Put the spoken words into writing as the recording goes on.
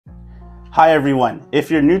Hi everyone, if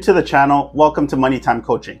you're new to the channel, welcome to Money Time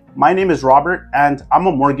Coaching. My name is Robert and I'm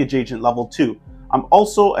a mortgage agent level 2. I'm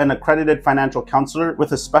also an accredited financial counselor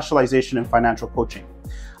with a specialization in financial coaching.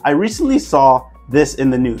 I recently saw this in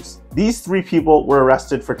the news. These 3 people were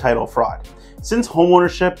arrested for title fraud. Since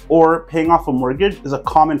homeownership or paying off a mortgage is a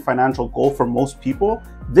common financial goal for most people,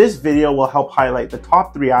 this video will help highlight the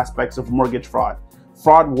top 3 aspects of mortgage fraud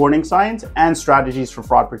warning signs, and strategies for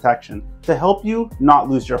fraud protection to help you not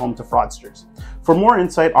lose your home to fraudsters. For more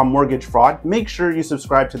insight on mortgage fraud, make sure you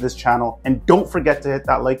subscribe to this channel and don't forget to hit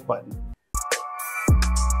that like button.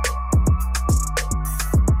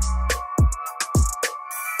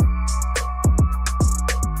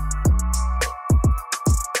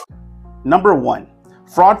 Number 1,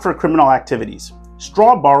 fraud for criminal activities.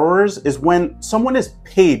 Straw borrowers is when someone is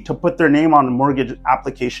paid to put their name on a mortgage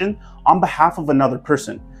application on behalf of another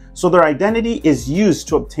person, so their identity is used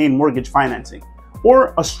to obtain mortgage financing.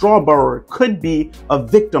 Or a straw borrower could be a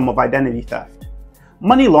victim of identity theft.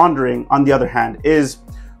 Money laundering, on the other hand, is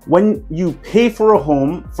when you pay for a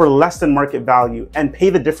home for less than market value and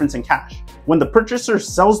pay the difference in cash. When the purchaser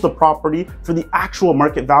sells the property for the actual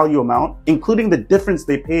market value amount, including the difference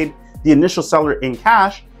they paid the initial seller in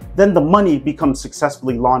cash, then the money becomes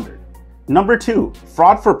successfully laundered. Number 2,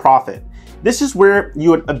 fraud for profit. This is where you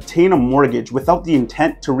would obtain a mortgage without the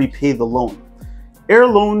intent to repay the loan. Heir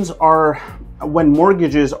loans are when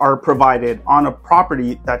mortgages are provided on a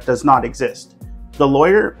property that does not exist. The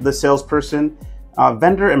lawyer, the salesperson,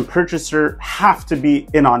 vendor, and purchaser have to be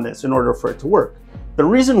in on this in order for it to work. The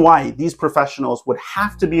reason why these professionals would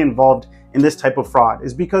have to be involved in this type of fraud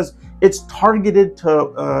is because it's targeted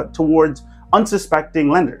towards unsuspecting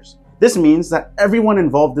lenders. This means that everyone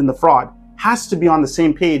involved in the fraud has to be on the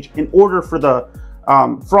same page in order for the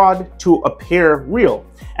fraud to appear real.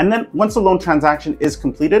 And then once the loan transaction is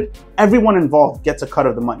completed, everyone involved gets a cut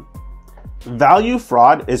of the money. Value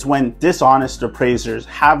fraud is when dishonest appraisers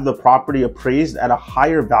have the property appraised at a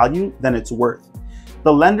higher value than it's worth.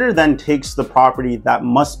 The lender then takes the property that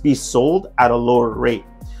must be sold at a lower rate.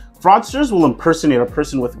 Fraudsters will impersonate a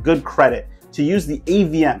person with good credit to use the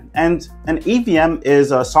AVM, and an AVM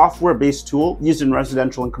is a software-based tool used in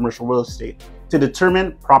residential and commercial real estate to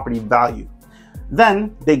determine property value.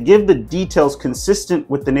 Then they give the details consistent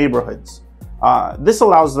with the neighborhoods. This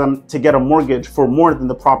allows them to get a mortgage for more than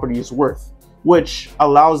the property is worth, which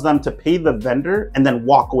allows them to pay the vendor and then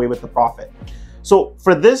walk away with the profit. So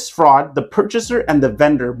for this fraud, the purchaser and the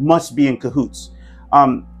vendor must be in cahoots.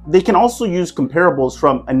 They can also use comparables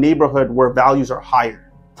from a neighborhood where values are higher.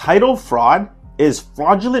 Title fraud is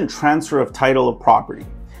fraudulent transfer of title of property.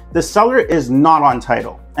 The seller is not on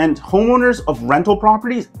title, and homeowners of rental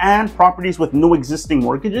properties and properties with no existing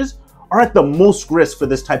mortgages are at the most risk for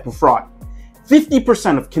this type of fraud.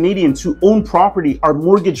 50% of Canadians who own property are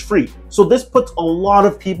mortgage free, so this puts a lot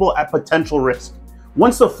of people at potential risk.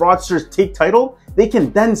 Once the fraudsters take title, they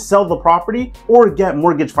can then sell the property or get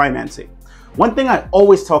mortgage financing. One thing I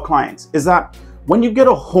always tell clients is that when you get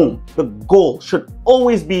a home, the goal should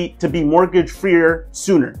always be to be mortgage freer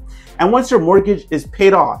sooner. And once your mortgage is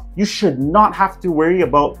paid off, you should not have to worry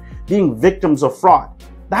about being victims of fraud.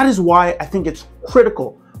 That is why I think it's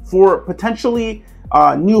critical for potentially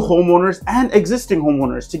new homeowners and existing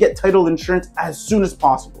homeowners to get title insurance as soon as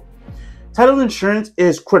possible. Title insurance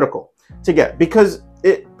is critical to get because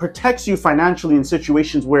it protects you financially in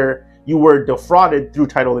situations where you were defrauded through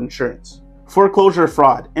title insurance. Foreclosure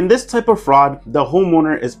fraud. In this type of fraud, the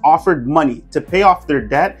homeowner is offered money to pay off their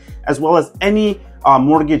debt as well as any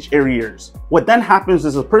mortgage arrears. What then happens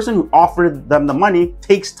is the person who offered them the money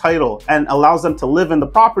takes title and allows them to live in the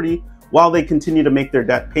property while they continue to make their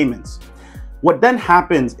debt payments. What then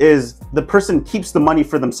happens is the person keeps the money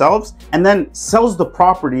for themselves and then sells the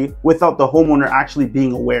property without the homeowner actually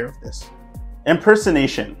being aware of this.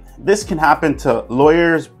 Impersonation. This can happen to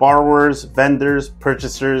lawyers, borrowers, vendors,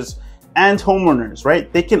 purchasers, and homeowners,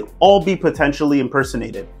 right? They can all be potentially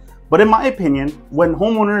impersonated. But in my opinion, when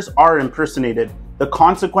homeowners are impersonated, the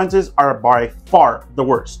consequences are by far the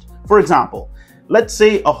worst. For example, let's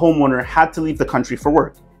say a homeowner had to leave the country for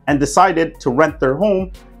work and decided to rent their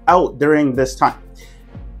home out during this time,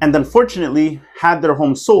 and unfortunately had their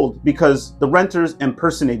home sold because the renters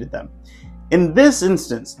impersonated them. In this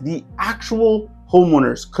instance, the actual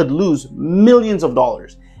homeowners could lose millions of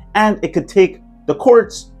dollars, and it could take the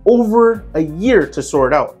courts over a year to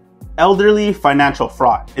sort out. Elderly financial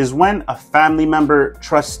fraud is when a family member,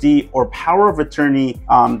 trustee, or power of attorney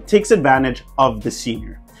takes advantage of the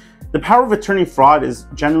senior. The power of attorney fraud is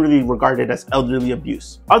generally regarded as elderly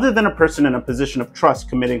abuse. Other than a person in a position of trust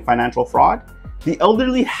committing financial fraud, the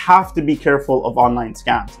elderly have to be careful of online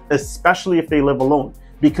scams, especially if they live alone,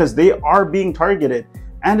 because they are being targeted.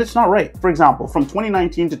 And it's not right. For example, from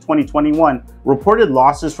 2019 to 2021, reported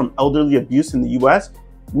losses from elderly abuse in the US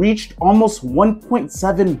reached almost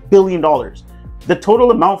 $1.7 billion. The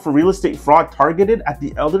total amount for real estate fraud targeted at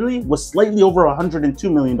the elderly was slightly over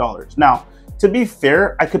 $102 million. Now, to be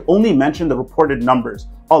fair, I could only mention the reported numbers.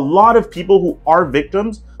 A lot of people who are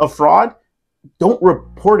victims of fraud don't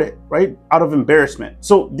report it, right, out of embarrassment.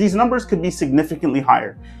 So these numbers could be significantly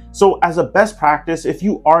higher. So as a best practice, if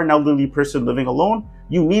you are an elderly person living alone,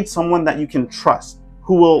 you need someone that you can trust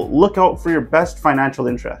who will look out for your best financial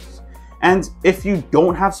interests. And if you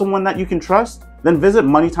don't have someone that you can trust, then visit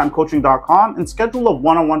MoneyTimeCoaching.com and schedule a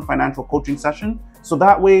one-on-one financial coaching session. So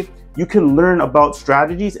that way you can learn about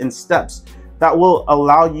strategies and steps that will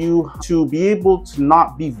allow you to be able to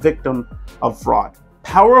not be victim of fraud.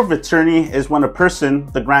 Power of attorney is when a person,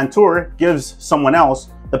 the grantor, gives someone else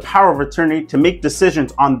the power of attorney to make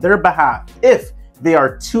decisions on their behalf if they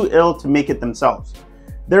are too ill to make it themselves.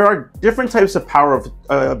 There are different types of power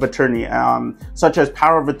of attorney, such as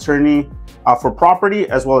power of attorney for property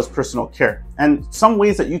as well as personal care. And some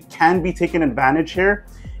ways that you can be taken advantage here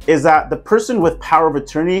is that the person with power of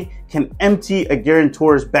attorney can empty a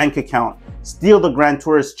guarantor's bank account, steal the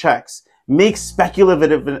grantor's checks, make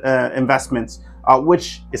speculative investments,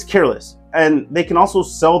 which is careless. And they can also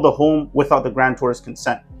sell the home without the grantor's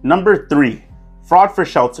consent. Number 3, fraud for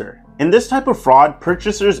shelter. In this type of fraud,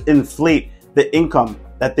 purchasers inflate the income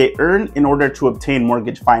that they earn in order to obtain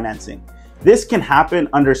mortgage financing. This can happen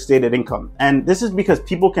under stated income. And this is because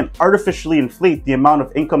people can artificially inflate the amount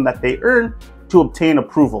of income that they earn to obtain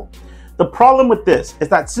approval. The problem with this is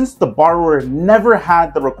that since the borrower never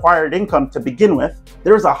had the required income to begin with,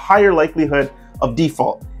 there is a higher likelihood of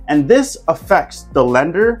default. And this affects the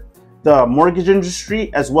lender, the mortgage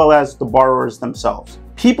industry, as well as the borrowers themselves.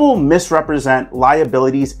 People misrepresent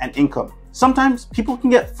liabilities and income. Sometimes people can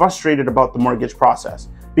get frustrated about the mortgage process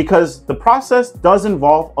because the process does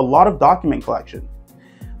involve a lot of document collection.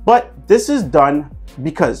 But this is done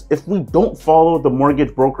because if we don't follow the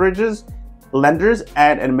Mortgage Brokerages, Lenders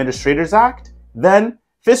and Administrators Act, then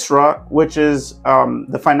FSRA, which is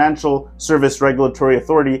the Financial Service Regulatory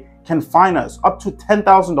Authority, can fine us up to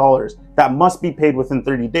 $10,000 that must be paid within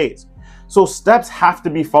 30 days. So steps have to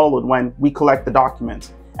be followed when we collect the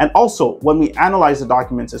documents and also when we analyze the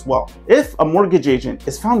documents as well. If a mortgage agent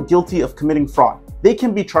is found guilty of committing fraud, they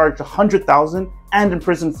can be charged $100,000 and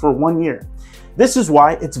imprisoned for 1 year. This is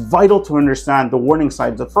why it's vital to understand the warning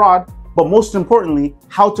signs of fraud, but most importantly,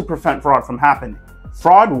 how to prevent fraud from happening.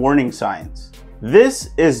 Fraud warning signs.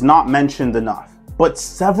 This is not mentioned enough, but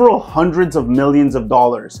several hundreds of millions of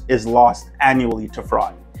dollars is lost annually to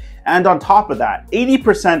fraud. And on top of that,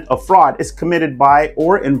 80% of fraud is committed by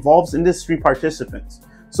or involves industry participants.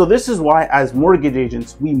 So this is why as mortgage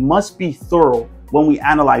agents, we must be thorough when we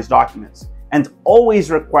analyze documents and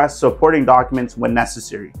always request supporting documents when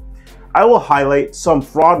necessary. I will highlight some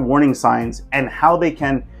fraud warning signs and how they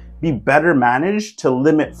can be better managed to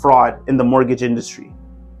limit fraud in the mortgage industry.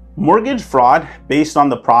 Mortgage fraud based on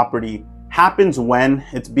the property happens when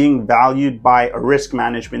it's being valued by a risk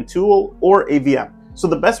management tool or AVM. So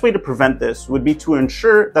the best way to prevent this would be to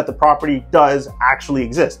ensure that the property does actually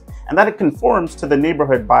exist and that it conforms to the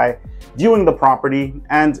neighborhood by viewing the property.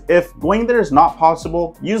 And if going there is not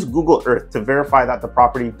possible, use Google Earth to verify that the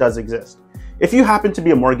property does exist. If you happen to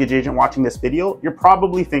be a mortgage agent watching this video, you're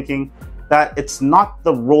probably thinking that it's not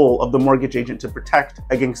the role of the mortgage agent to protect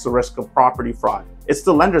against the risk of property fraud. It's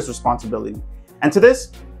the lender's responsibility. And to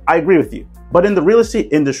this, I agree with you. But in the real estate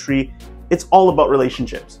industry, it's all about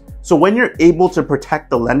relationships. So when you're able to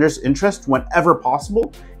protect the lender's interest whenever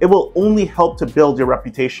possible, it will only help to build your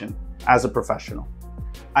reputation as a professional.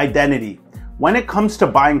 Identity. When it comes to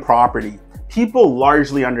buying property, people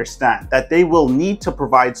largely understand that they will need to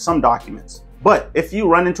provide some documents. But if you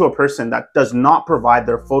run into a person that does not provide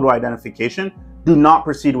their photo identification, do not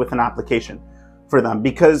proceed with an application for them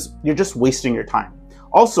because you're just wasting your time.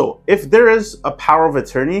 Also, if there is a power of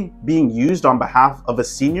attorney being used on behalf of a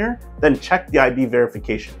senior, then check the ID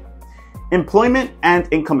verification. Employment and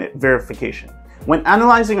income verification. When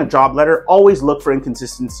analyzing a job letter, always look for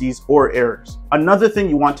inconsistencies or errors. Another thing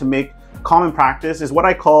you want to make common practice is what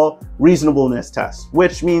I call reasonableness tests,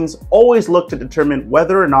 which means always look to determine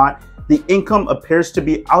whether or not the income appears to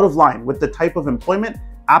be out of line with the type of employment,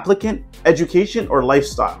 applicant, education, or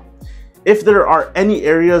lifestyle. If there are any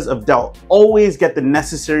areas of doubt, always get the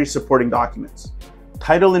necessary supporting documents.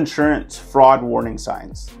 Title insurance fraud warning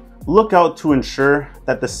signs. Look out to ensure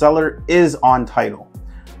that the seller is on title.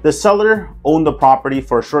 The seller owned the property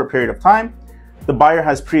for a short period of time. The buyer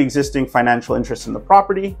has pre-existing financial interest in the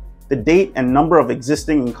property. The date and number of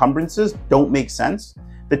existing encumbrances don't make sense.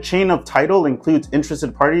 the chain of title includes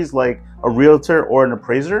interested parties like a realtor or an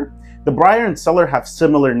appraiser, the buyer and seller have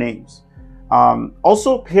similar names.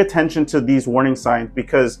 Also, pay attention to these warning signs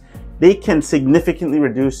because they can significantly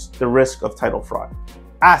reduce the risk of title fraud.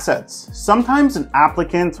 Assets. Sometimes an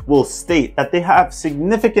applicant will state that they have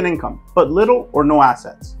significant income, but little or no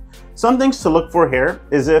assets. Some things to look for here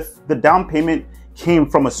is if the down payment came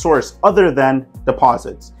from a source other than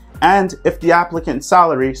deposits, and if the applicant's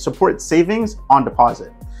salary supports savings on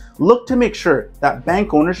deposit. Look to make sure that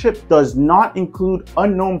bank ownership does not include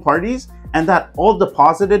unknown parties and that all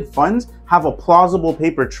deposited funds have a plausible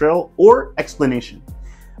paper trail or explanation.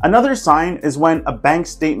 Another sign is when a bank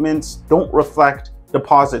statements don't reflect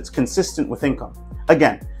deposits consistent with income.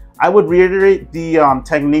 Again, I would reiterate the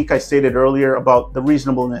technique I stated earlier about the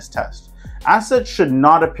reasonableness test. Assets should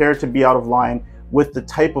not appear to be out of line with the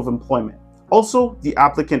type of employment. Also, the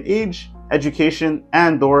applicant age, education,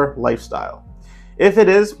 and/or lifestyle. If it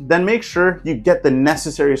is, then make sure you get the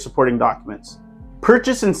necessary supporting documents.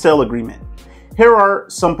 Purchase and sale agreement. Here are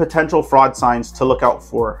some potential fraud signs to look out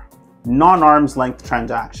for. Non-arm's length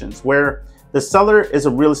transactions, where the seller is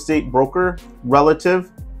a real estate broker,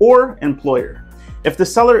 relative, or employer. If the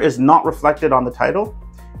seller is not reflected on the title,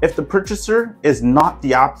 if the purchaser is not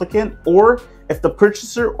the applicant, or if the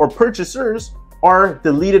purchaser or purchasers are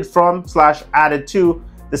deleted from / added to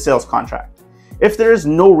the sales contract. If there is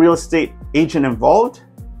no real estate agent involved,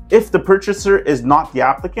 if the purchaser is not the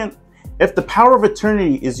applicant, if the power of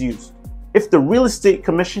attorney is used, if the real estate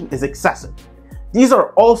commission is excessive. These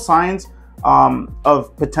are all signs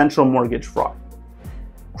of potential mortgage fraud.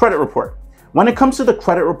 Credit report. When it comes to the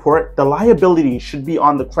credit report, the liability should be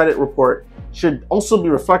on the credit report, should also be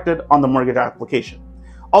reflected on the mortgage application.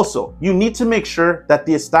 Also, you need to make sure that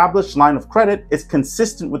the established line of credit is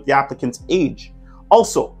consistent with the applicant's age.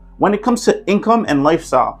 Also, when it comes to income and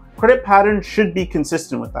lifestyle, credit patterns should be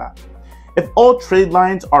consistent with that. If all trade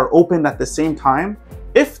lines are opened at the same time,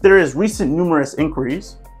 if there is recent numerous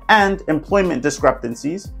inquiries and employment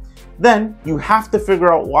discrepancies, then you have to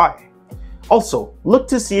figure out why. Also, look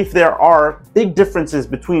to see if there are big differences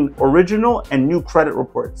between original and new credit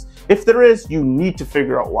reports. If there is, you need to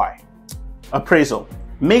figure out why. Appraisal.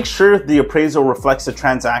 Make sure the appraisal reflects the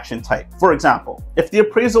transaction type. For example, if the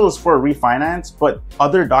appraisal is for a refinance, but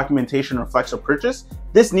other documentation reflects a purchase,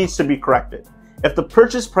 this needs to be corrected. If the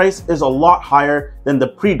purchase price is a lot higher than the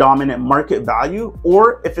predominant market value,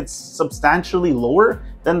 or if it's substantially lower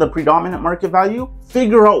than the predominant market value,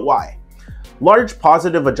 figure out why. Large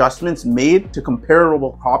positive adjustments made to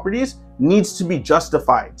comparable properties needs to be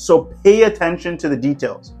justified, so pay attention to the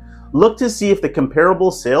details. Look to see if the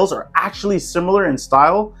comparable sales are actually similar in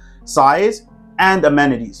style, size, and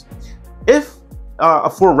amenities. If a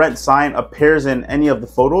for rent sign appears in any of the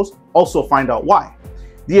photos, also find out why.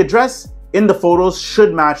 The address in the photos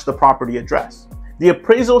should match the property address. The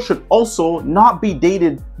appraisal should also not be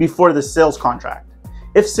dated before the sales contract.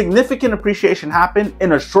 If significant appreciation happened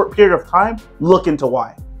in a short period of time, look into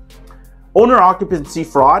why. Owner occupancy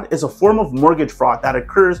fraud is a form of mortgage fraud that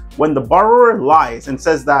occurs when the borrower lies and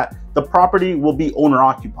says that the property will be owner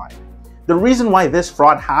occupied. The reason why this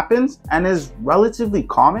fraud happens and is relatively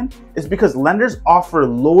common is because lenders offer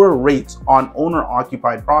lower rates on owner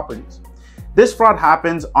occupied properties. This fraud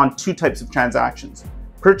happens on two types of transactions: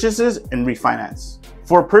 purchases and refinance.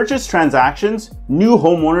 For purchase transactions, new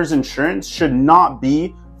homeowners insurance should not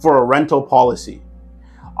be for a rental policy.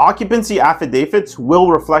 Occupancy affidavits will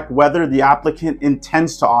reflect whether the applicant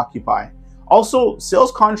intends to occupy. Also,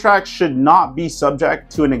 sales contracts should not be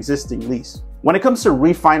subject to an existing lease. When it comes to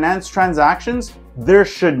refinance transactions, there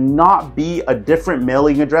should not be a different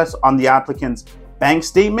mailing address on the applicant's bank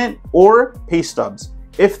statement or pay stubs.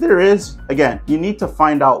 If there is, again, you need to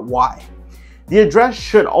find out why. The address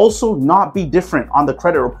should also not be different on the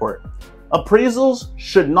credit report. Appraisals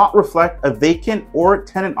should not reflect a vacant or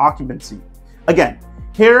tenant occupancy. Again,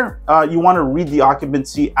 here you want to read the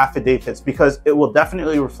occupancy affidavits because it will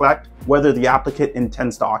definitely reflect whether the applicant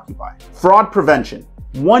intends to occupy. Fraud prevention.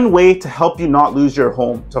 One way to help you not lose your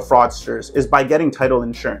home to fraudsters is by getting title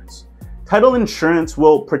insurance. Title insurance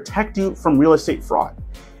will protect you from real estate fraud.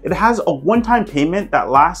 It has a one-time payment that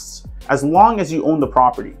lasts as long as you own the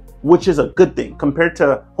property, which is a good thing compared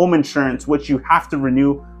to home insurance, which you have to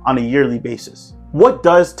renew on a yearly basis. What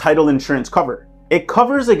does title insurance cover? It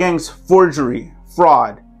covers against forgery,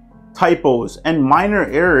 fraud, typos, and minor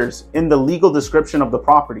errors in the legal description of the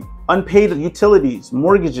property, unpaid utilities,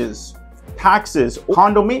 mortgages, taxes,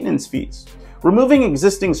 condo maintenance fees, removing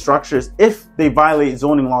existing structures if they violate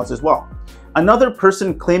zoning laws as well, another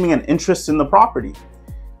person claiming an interest in the property,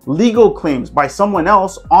 legal claims by someone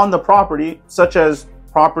else on the property, such as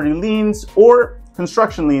property liens or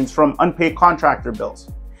construction liens from unpaid contractor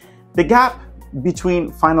bills. The gap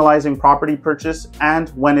between finalizing property purchase and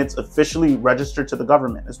when it's officially registered to the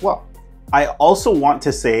government as well. I also want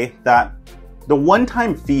to say that the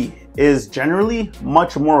one-time fee is generally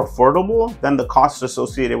much more affordable than the costs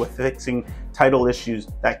associated with fixing title issues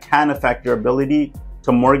that can affect your ability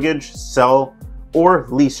to mortgage, sell, or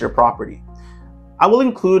lease your property. I will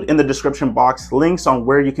include in the description box links on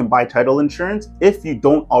where you can buy title insurance if you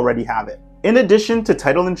don't already have it. In addition to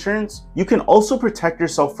title insurance, you can also protect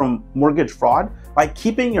yourself from mortgage fraud by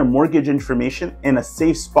keeping your mortgage information in a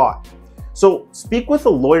safe spot. So speak with a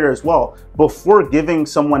lawyer as well before giving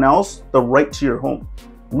someone else the right to your home.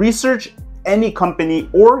 Research any company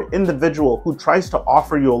or individual who tries to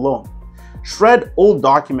offer you a loan. Shred old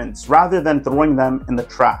documents rather than throwing them in the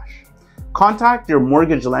trash. Contact your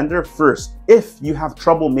mortgage lender first if you have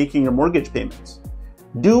trouble making your mortgage payments.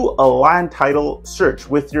 Do a land title search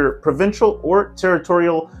with your provincial or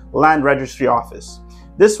territorial land registry office.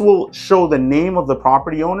 This will show the name of the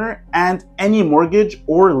property owner and any mortgage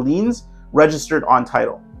or liens registered on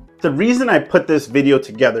title. The reason I put this video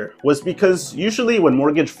together was because usually when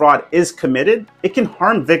mortgage fraud is committed, it can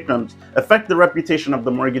harm victims, affect the reputation of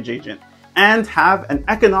the mortgage agent, and have an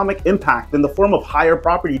economic impact in the form of higher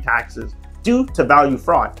property taxes due to value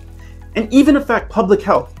fraud, and even affect public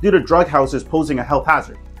health due to drug houses posing a health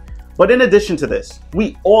hazard. But in addition to this,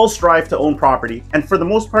 we all strive to own property, and for the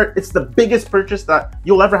most part, it's the biggest purchase that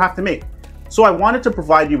you'll ever have to make. So I wanted to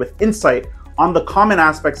provide you with insight on the common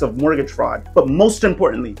aspects of mortgage fraud, but most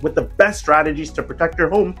importantly, with the best strategies to protect your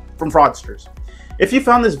home from fraudsters. If you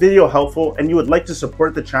found this video helpful and you would like to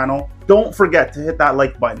support the channel, don't forget to hit that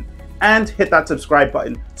like button and hit that subscribe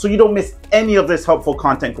button so you don't miss any of this helpful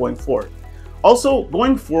content going forward. Also,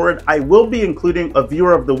 going forward, I will be including a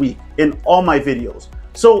viewer of the week in all my videos.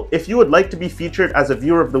 So if you would like to be featured as a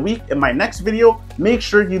viewer of the week in my next video, make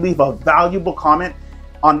sure you leave a valuable comment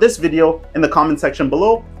on this video in the comment section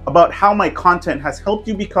below about how my content has helped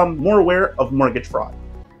you become more aware of mortgage fraud.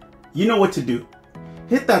 You know what to do.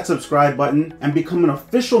 Hit that subscribe button and become an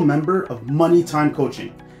official member of Money Time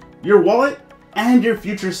Coaching. Your wallet and your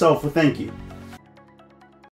future self will thank you.